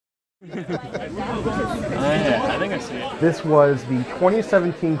Yeah, I think I see it. This was the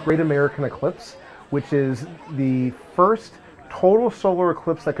 2017 Great American Eclipse, which is the first total solar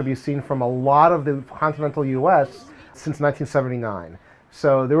eclipse that could be seen from a lot of the continental US since 1979.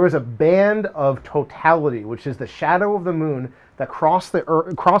 So there was a band of totality, which is the shadow of the moon that crossed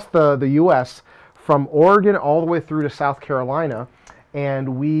the US from Oregon all the way through to South Carolina.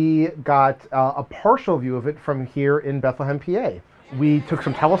 And we got a partial view of it from here in Bethlehem, PA. We took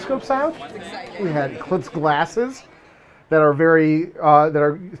some telescopes out. We had eclipse glasses that are that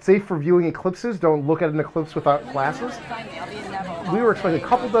are safe for viewing eclipses. Don't look at an eclipse without glasses. We were expecting a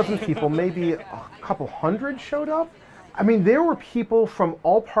couple dozen people, maybe a couple hundred showed up. I mean, there were people from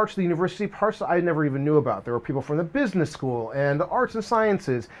all parts of the university, parts that I never even knew about. There were people from the business school and the arts and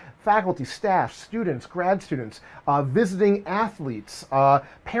sciences, faculty, staff, students, grad students, visiting athletes,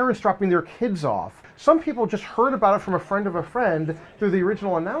 parents dropping their kids off. Some people just heard about it from a friend of a friend through the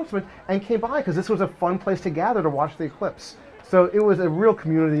original announcement and came by because this was a fun place to gather to watch the eclipse. So it was a real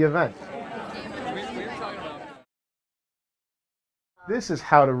community event. This is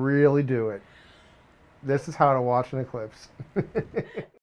how to really do it. This is how to watch an eclipse.